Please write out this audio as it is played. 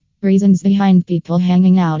Reasons behind people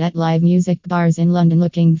hanging out at live music bars in London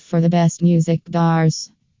looking for the best music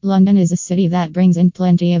bars. London is a city that brings in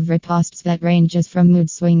plenty of riposts that ranges from mood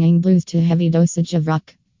swinging blues to heavy dosage of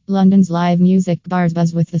rock. London's live music bars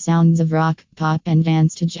buzz with the sounds of rock, pop, and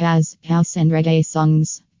dance to jazz, house, and reggae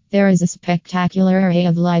songs. There is a spectacular array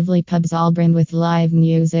of lively pubs all brimmed with live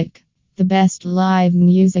music. The best live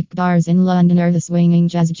music bars in London are the swinging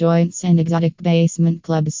jazz joints and exotic basement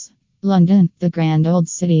clubs. London, the grand old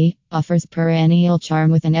city, offers perennial charm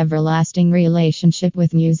with an everlasting relationship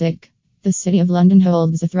with music. The City of London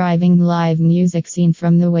holds a thriving live music scene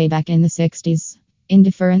from the way back in the 60s. In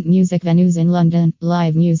different music venues in London,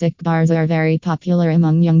 live music bars are very popular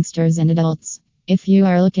among youngsters and adults. If you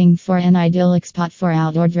are looking for an idyllic spot for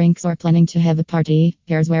outdoor drinks or planning to have a party,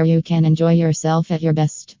 here's where you can enjoy yourself at your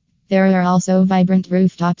best. There are also vibrant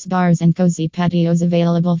rooftops, bars, and cozy patios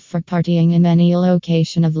available for partying in any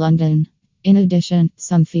location of London. In addition,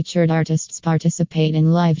 some featured artists participate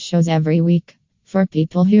in live shows every week. For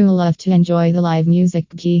people who love to enjoy the live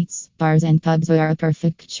music, beats, bars, and pubs are a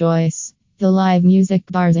perfect choice. The live music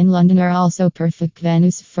bars in London are also perfect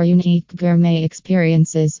venues for unique gourmet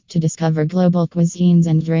experiences to discover global cuisines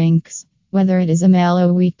and drinks. Whether it is a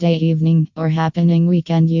mellow weekday evening or happening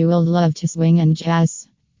weekend, you will love to swing and jazz.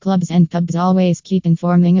 Clubs and pubs always keep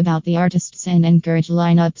informing about the artists and encourage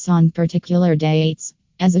lineups on particular dates.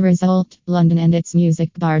 As a result, London and its music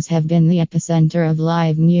bars have been the epicenter of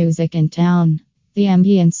live music in town. The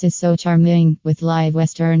ambience is so charming, with live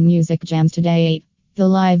Western music jams to date. The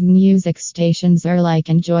live music stations are like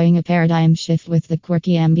enjoying a paradigm shift with the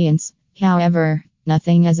quirky ambience. However,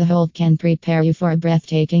 nothing as a whole can prepare you for a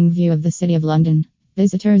breathtaking view of the City of London.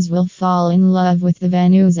 Visitors will fall in love with the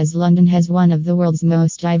venues as London has one of the world's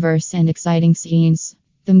most diverse and exciting scenes.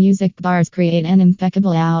 The music bars create an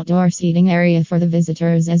impeccable outdoor seating area for the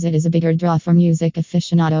visitors as it is a bigger draw for music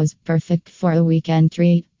aficionados, perfect for a weekend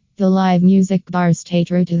treat. The live music bars stay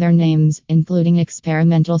true to their names, including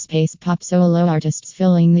experimental space pop solo artists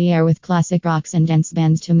filling the air with classic rocks and dance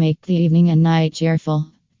bands to make the evening and night cheerful.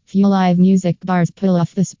 Few live music bars pull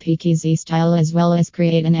off the speakeasy style as well as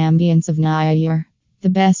create an ambience of nature. The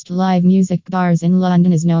best live music bars in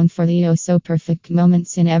London is known for the oh-so-perfect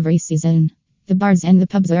moments in every season. The bars and the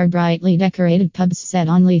pubs are brightly decorated pubs set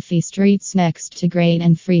on leafy streets next to great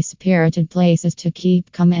and free-spirited places to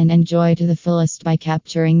keep calm and enjoy to the fullest by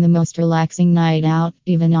capturing the most relaxing night out,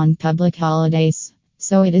 even on public holidays.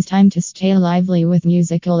 So it is time to stay lively with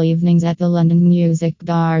musical evenings at the London music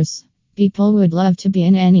bars. People would love to be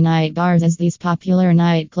in any night bars as these popular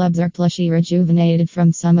nightclubs are plushly rejuvenated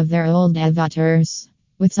from some of their old avatars.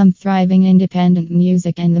 With some thriving independent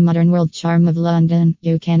music and the modern world charm of London,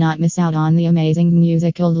 you cannot miss out on the amazing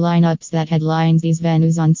musical lineups that headlines these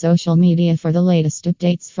venues on social media for the latest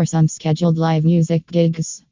updates for some scheduled live music gigs.